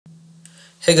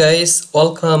Hey guys,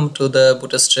 welcome to the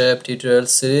Bootstrap tutorial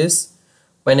series.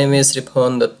 My name is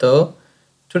Ripon Datto.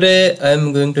 Today I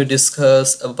am going to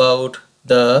discuss about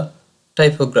the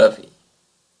typography.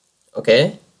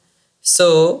 Okay,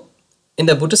 so in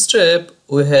the Bootstrap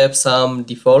we have some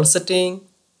default setting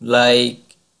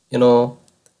like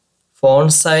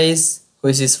font size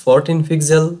which is 14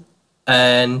 pixel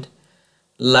and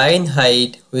line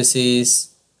height which is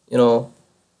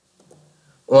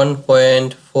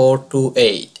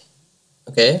 1.428.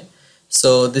 Okay,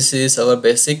 so this is our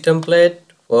basic template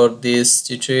for this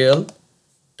tutorial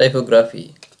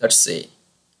typography. Let's say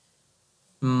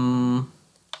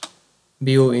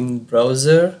view in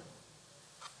browser.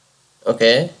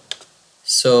 Okay,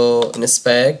 so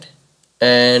inspect,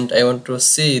 and I want to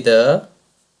see the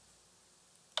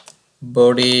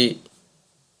body.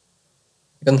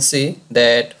 You can see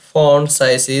that font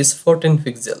size is 14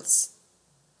 pixels.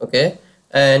 Okay,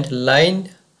 and line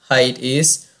height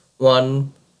is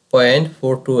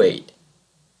 1.428.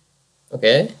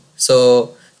 okay,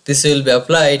 so this will be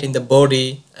applied in the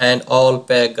body and all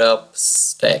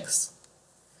paragraphs text.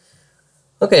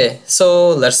 Okay, so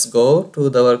let's go to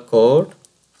our code.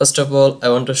 First of all, I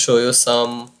want to show you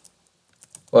some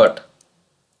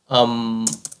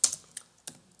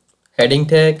heading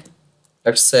tag.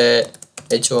 Let's say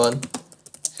h1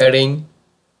 heading.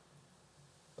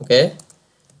 Okay,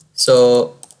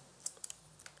 so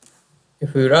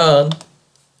if we run,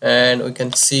 and we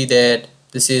can see that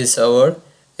this is our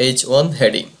h1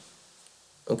 heading.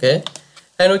 Okay,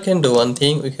 and we can do one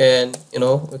thing. We can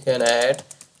add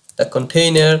a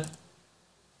container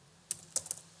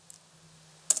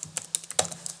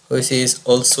which is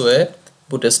also a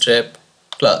Bootstrap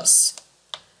class.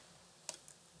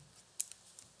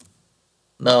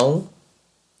 Now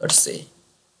let's see.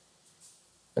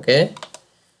 Okay,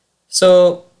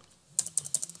 so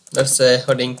let's say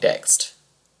heading text,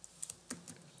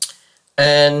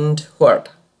 and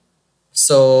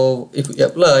so if we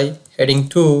apply heading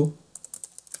 2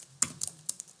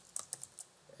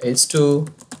 h2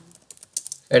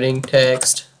 heading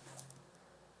text,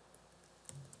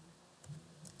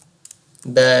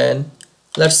 then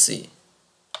let's see.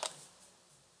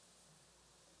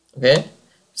 Okay,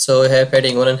 so we have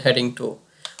heading 1 and heading 2.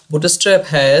 Bootstrap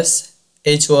has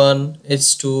h1,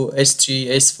 h2, h3,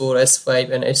 h4,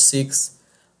 h5 and h6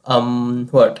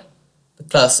 the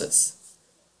classes.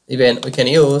 Even we can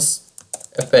use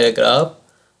a paragraph.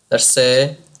 Let's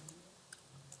say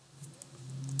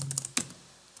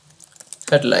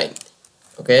headline.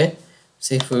 Okay,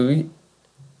 so if we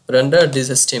render this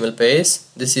HTML page,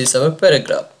 this is our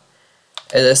paragraph.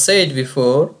 As I said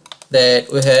before, that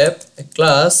we have a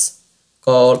class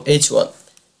called h1.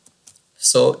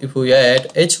 So if we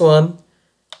add h1,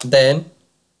 then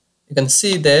you can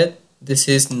see that this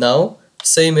is now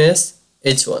same as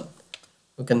h1.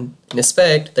 We can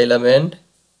inspect the element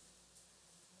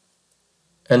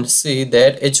and see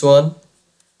that h1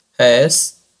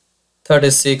 has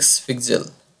 36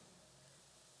 pixel.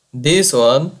 This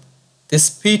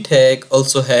p tag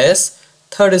also has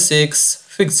 36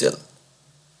 pixel.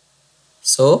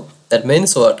 So that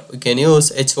means we can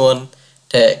use h1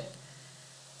 tag,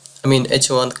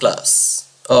 h1 class,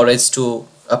 or h2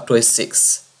 up to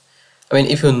h6.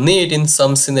 If you need in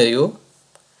some scenario,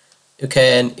 you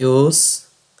can use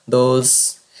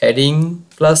those heading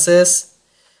classes,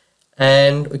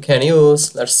 and we can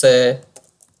use, let's say,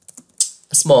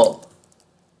 a small.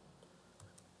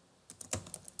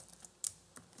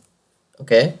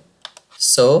 Okay,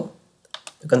 so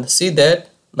you can see that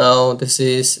now this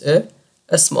is a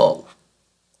small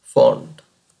font.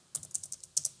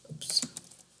 Oops.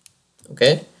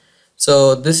 Okay,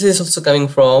 so this is also coming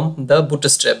from the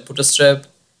Bootstrap.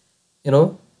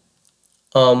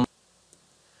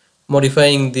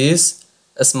 Modifying these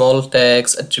small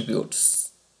tags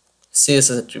attributes,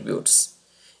 CSS attributes.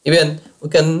 Even we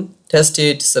can test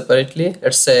it separately.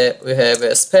 Let's say we have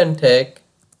a span tag.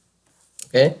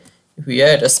 Okay, if we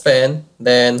add a span,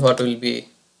 then what will be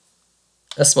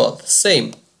a small?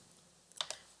 Same,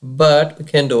 but we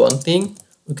can do one thing.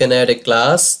 We can add a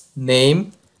class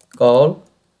name called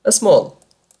a small.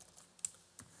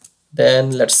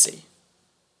 Then let's see,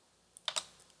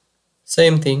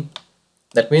 same thing.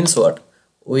 That means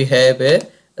we have a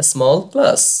small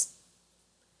class.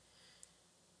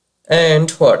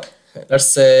 And let's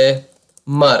say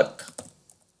mark.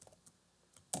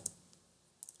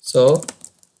 So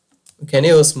we can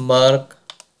use mark.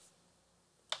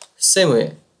 Same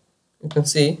way, you can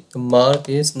see the mark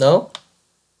is now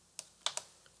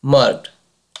marked.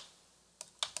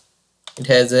 It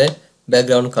has a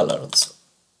background color also.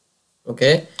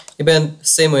 Okay, even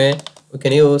same way we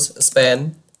can use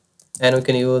span and we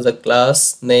can use a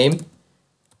class name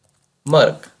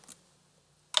mark,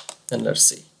 and let's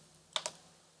see,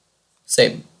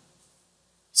 same.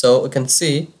 So we can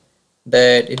see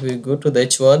that if we go to the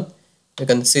h1, you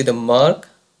can see the mark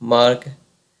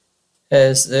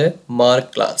has a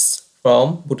mark class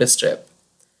from Bootstrap,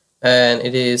 and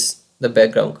it is the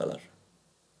background color.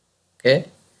 Okay.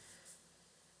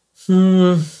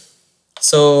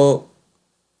 So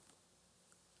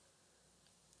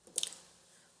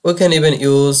we can even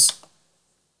use,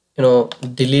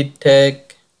 delete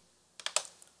tag.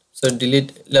 So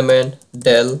delete element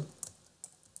del,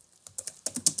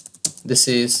 this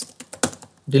is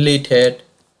deleted,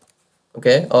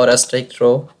 okay, or asterisk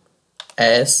row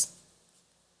as,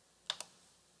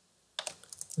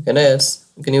 you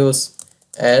can use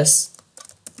as,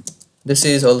 this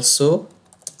is also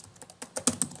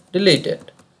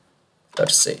deleted,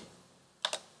 let's say.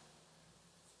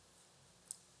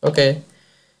 Okay,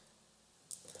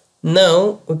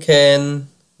 now we can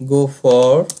go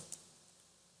for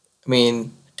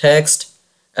text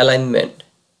alignment.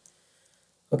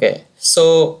 Okay,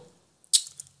 so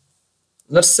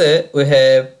let's say we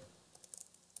have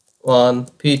one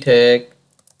p tag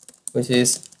which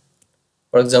is,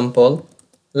 for example,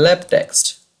 left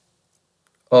text,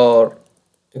 or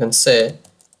you can say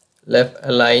left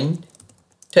aligned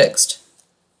text.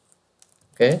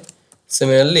 Okay,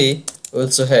 similarly we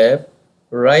also have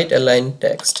right aligned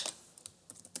text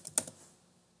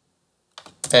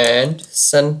and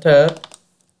center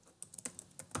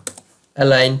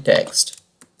aligned text.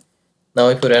 Now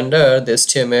if you render the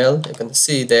HTML, you can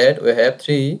see that we have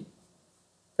 3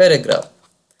 paragraphs,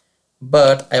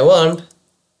 but I want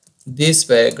this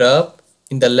paragraph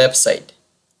in the left side.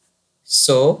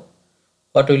 So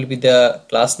what will be the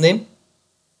class name?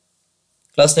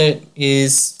 Class name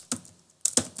is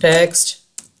text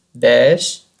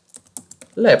dash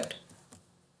left.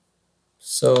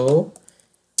 So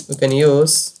we can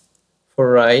use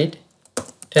for right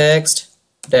text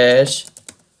dash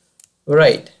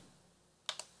right,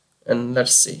 and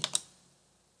let's see,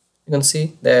 you can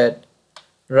see that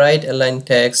right aligned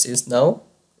text is now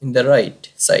in the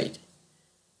right side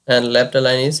and left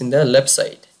align is in the left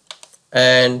side.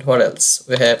 And what else?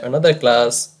 We have another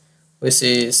class which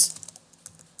is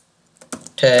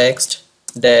text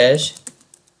dash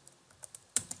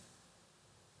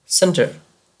center.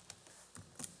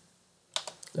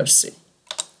 Let's see.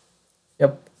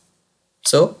 Yep.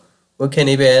 So we can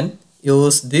even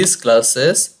use these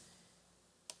classes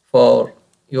for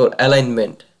your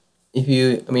alignment. If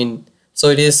you, so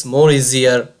it is more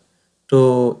easier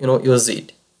to use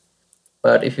it.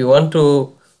 But if you want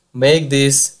to make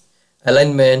this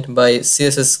alignment by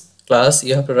CSS class,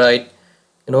 you have to write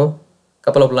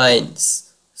couple of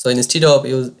lines. So instead of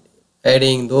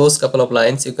adding those couple of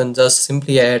lines, you can just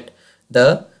simply add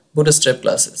the Bootstrap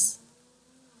classes.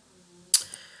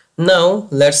 Now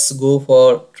let's go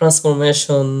for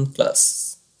transformation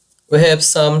class. We have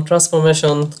some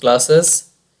transformation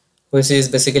classes which is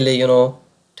basically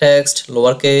text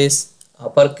lowercase,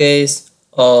 uppercase,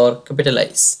 or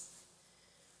capitalize.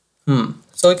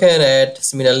 So we can add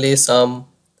similarly some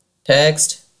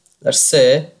text, let's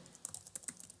say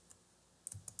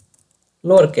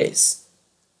lowercase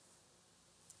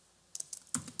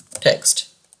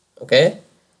text. Okay,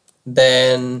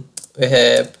 then we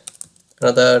have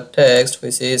another text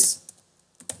which is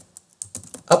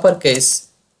uppercase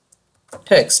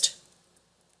text.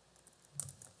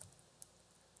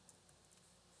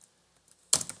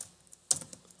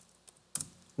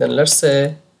 Then let's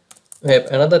say we have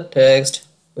another text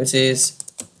which is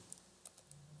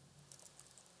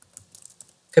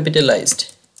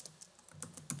capitalized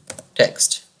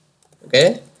text.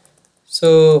 Okay,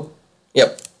 so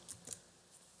yep,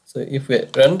 so if we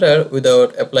render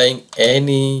without applying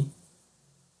any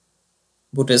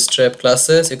Bootstrap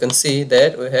classes, you can see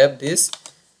that we have this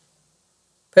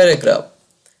paragraph.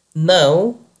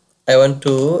 Now I want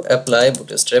to apply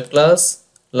Bootstrap class,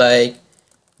 like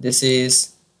this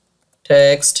is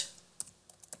text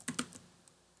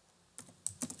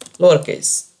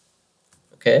lowercase.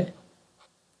 Okay,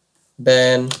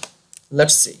 then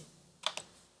let's see,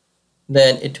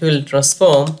 then it will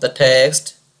transform the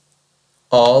text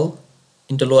all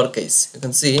into lowercase. You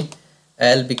can see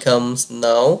L becomes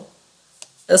now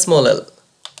a small l.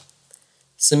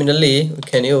 Similarly, we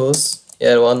can use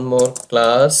here one more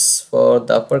class for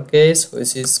the uppercase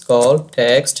which is called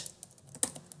text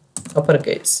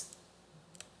uppercase,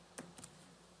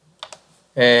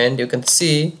 and you can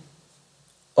see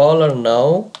all are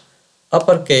now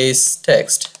uppercase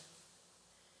text.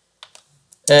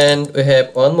 And we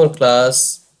have one more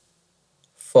class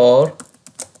for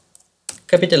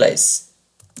capitalize.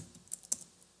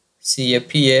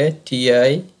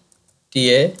 CAPITALIGE,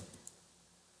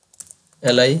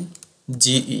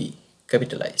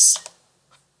 capitalize.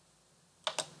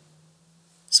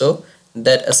 So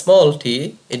that a small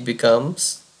t, it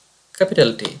becomes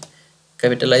capital T.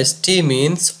 Capitalized T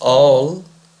means all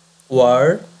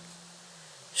word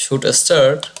should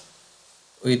start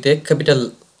with a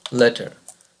capital letter.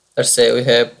 Let's say we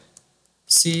have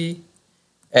C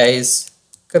as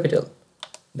capital,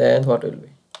 then what will be?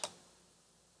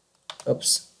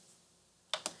 Oops.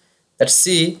 That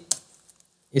C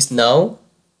is now,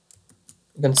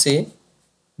 you can see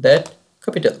that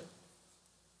capital.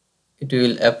 It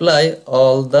will apply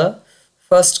all the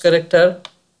first character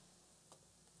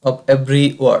of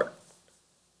every word.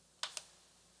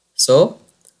 So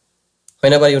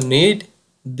whenever you need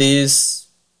this,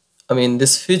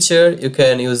 this feature, you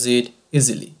can use it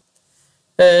easily.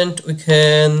 And we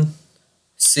can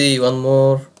see one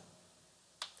more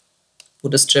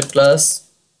Bootstrap class,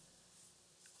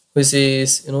 which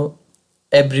is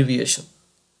abbreviation.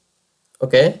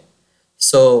 Okay,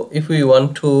 so if we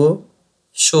want to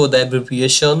show the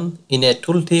abbreviation in a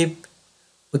tooltip,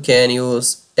 we can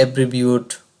use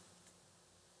abbreviate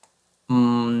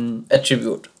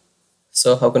attribute.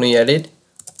 So how can we add it?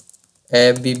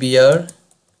 ABBR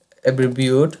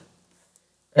abbreviate,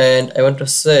 and I want to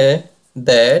say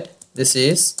that this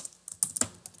is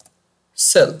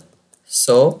cell.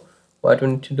 So what we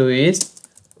need to do is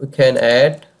we can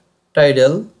add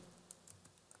title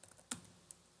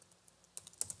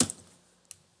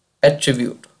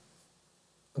attribute.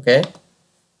 Okay,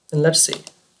 and let's see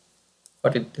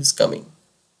what it is coming.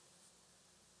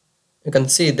 You can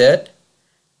see that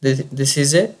this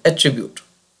is a attribute.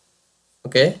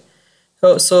 Okay,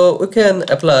 so we can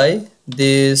apply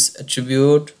this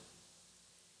attribute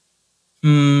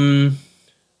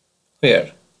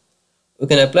where we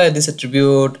can apply this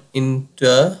attribute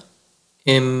into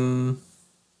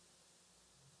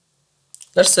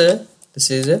let's say this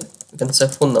is a, you can say,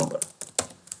 phone number.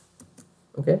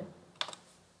 Okay,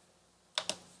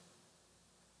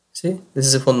 see, this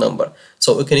is a phone number.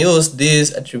 So we can use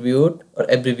this attribute or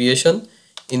abbreviation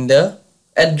in the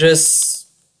address.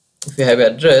 If you have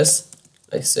an address,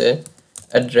 let's say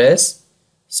address,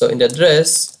 so in the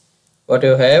address what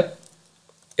you have,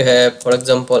 for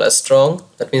example, a strong,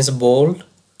 that means bold,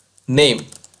 name.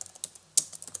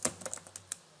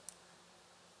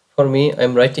 For me,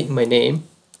 I'm writing my name.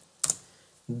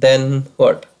 Then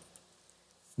what?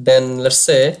 Then let's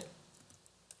say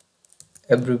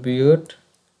abbreviate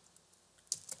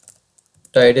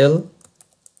title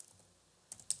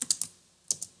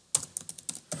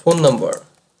phone number,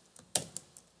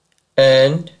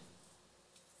 and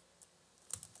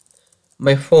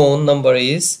my phone number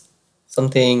is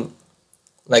something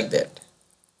like that.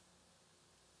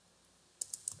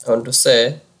 I want to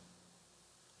say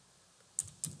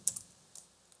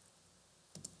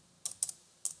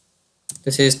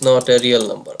this is not a real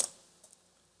number.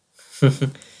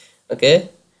 Okay,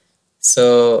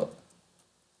 so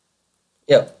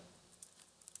yeah,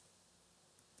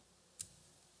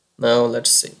 now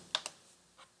let's see.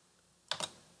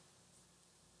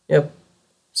 Yep,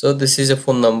 so this is a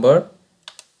phone number,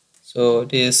 so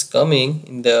it is coming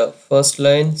in the first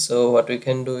line. So what we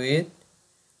can do is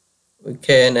we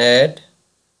can add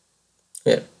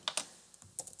here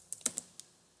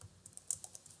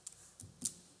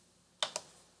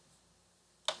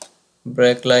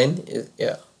break line is,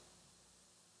 yeah.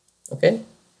 Okay,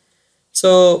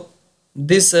 so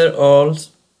these are all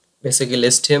basically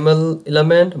HTML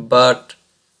element, but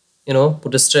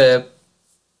Bootstrap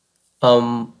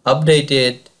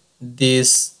updated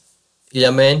this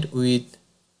element with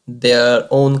their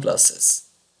own classes,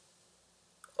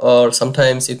 or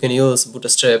sometimes you can use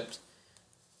Bootstrap's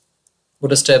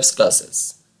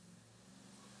classes.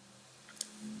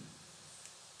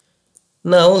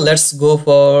 Now let's go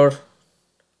for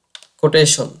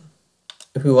quotation.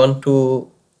 If we want to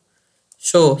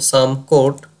show some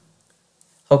quote,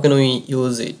 how can we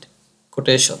use it?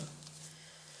 Quotation.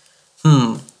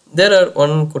 There are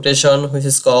one quotation which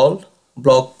is called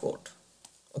block quote.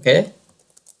 Okay,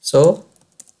 so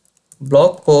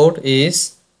block quote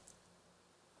is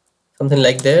something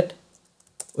like that.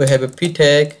 We have a p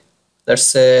tag, let's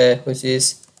say, which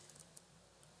is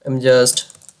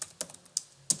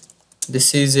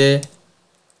this is a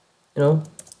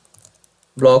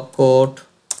block quote.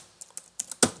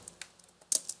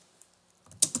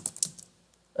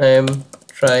 I am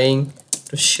trying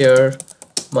to share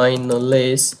my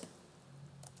knowledge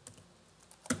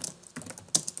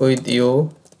with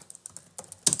you.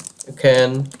 You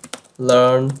can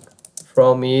learn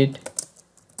from it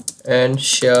and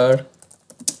share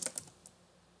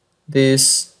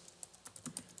these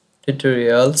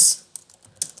tutorials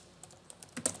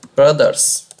for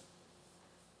others.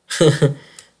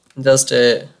 Just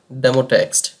a demo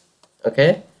text.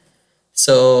 Okay,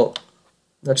 so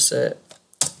let's say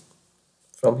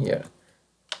from here.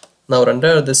 Now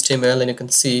under this HTML, and you can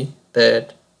see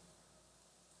that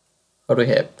what we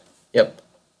have. Yep,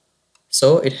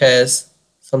 so it has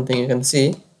something. You can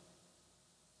see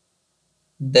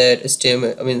that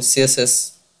HTML, I mean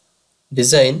CSS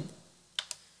design.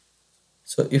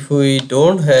 So if we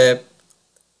don't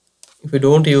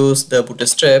use the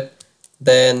Bootstrap,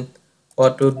 then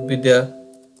what would be the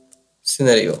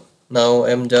scenario? Now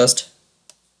I'm just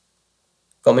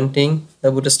commenting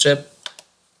the Bootstrap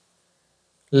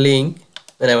link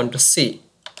when I want to see.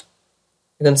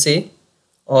 You can see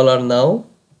all are now,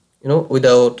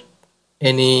 without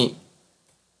any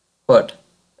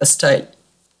a style,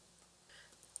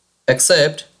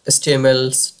 except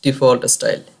HTML's default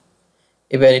style.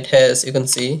 Even it has, you can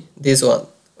see this one,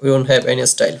 we don't have any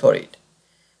style for it.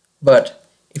 But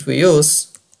if we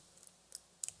use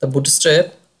the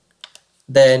Bootstrap,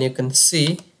 then you can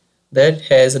see that it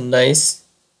has a nice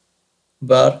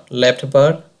left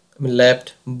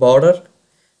border,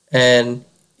 and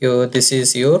this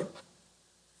is your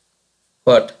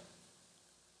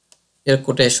your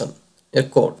quotation, your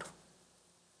code.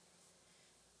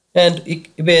 And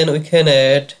even we can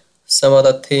add some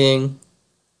other thing,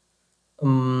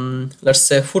 let's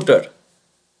say footer.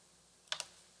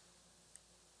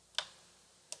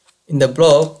 In the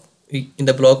blog we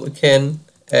can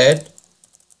add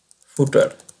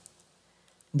footer.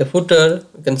 In the footer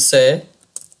we can say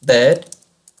that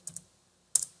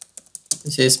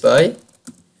this is by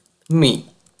me.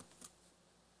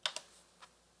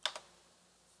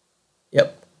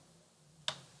 Yep,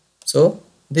 so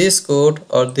this code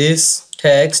or this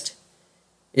text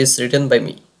is written by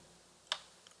me,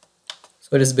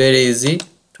 so it is very easy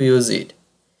to use it.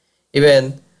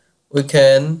 Even we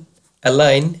can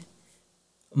align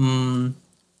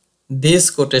this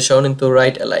quotation into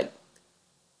right align.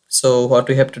 So what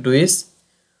we have to do is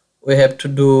we have to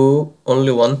do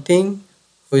only one thing,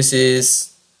 which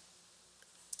is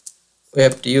we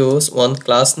have to use one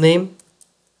class name.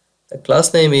 The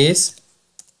class name is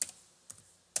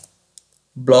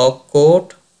block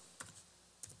code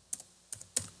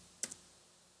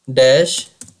dash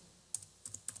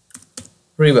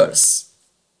reverse.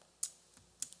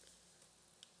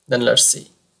 Then let's see.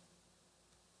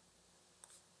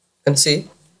 You can see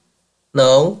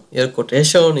now your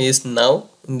quotation is now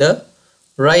in the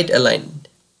right aligned.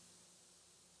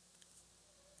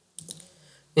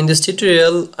 In this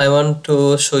tutorial I want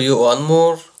to show you one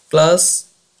more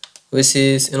class, which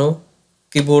is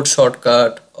keyboard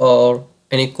shortcut or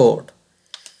any code.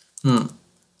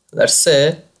 Let's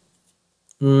say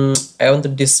I want to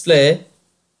display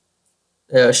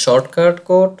a shortcut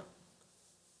code,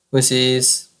 which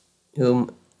is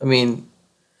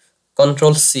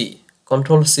Control C.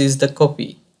 Control C is the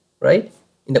copy, right,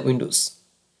 in the Windows.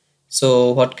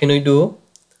 So what can we do?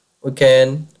 We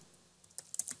can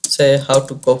say how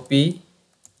to copy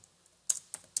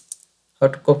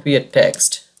a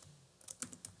text.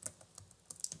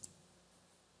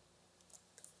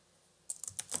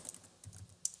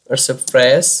 Let's say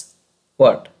press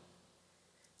what?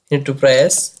 You need to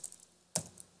press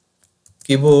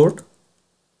keyboard.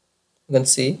 You can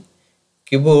see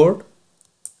keyboard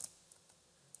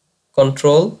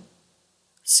Control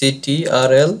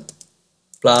CTRL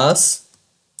plus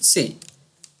C.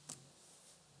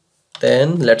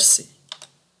 Then let's see.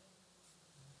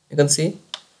 You can see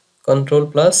Control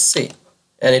plus C,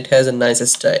 and it has a nice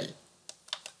style.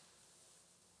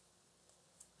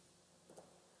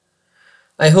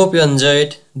 I hope you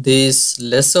enjoyed this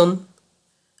lesson.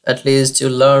 At least you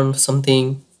learned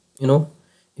something.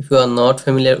 If you are not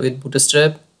familiar with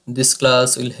Bootstrap, this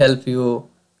class will help you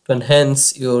to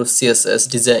enhance your CSS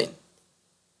design.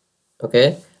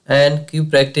 Okay, and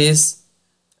keep practice,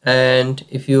 and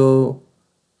if you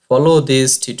follow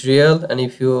this tutorial and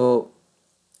if you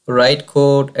write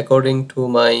code according to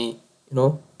my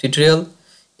tutorial,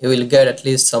 you will get at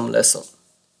least some lesson.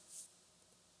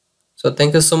 So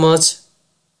thank you so much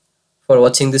for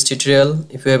watching this tutorial.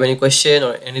 If you have any question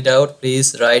or any doubt,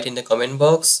 please write in the comment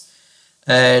box.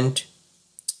 And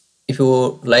if you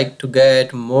would like to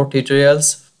get more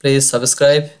tutorials, please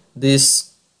subscribe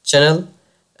this channel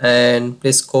and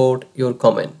please quote your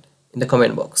comment in the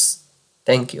comment box.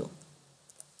 Thank you.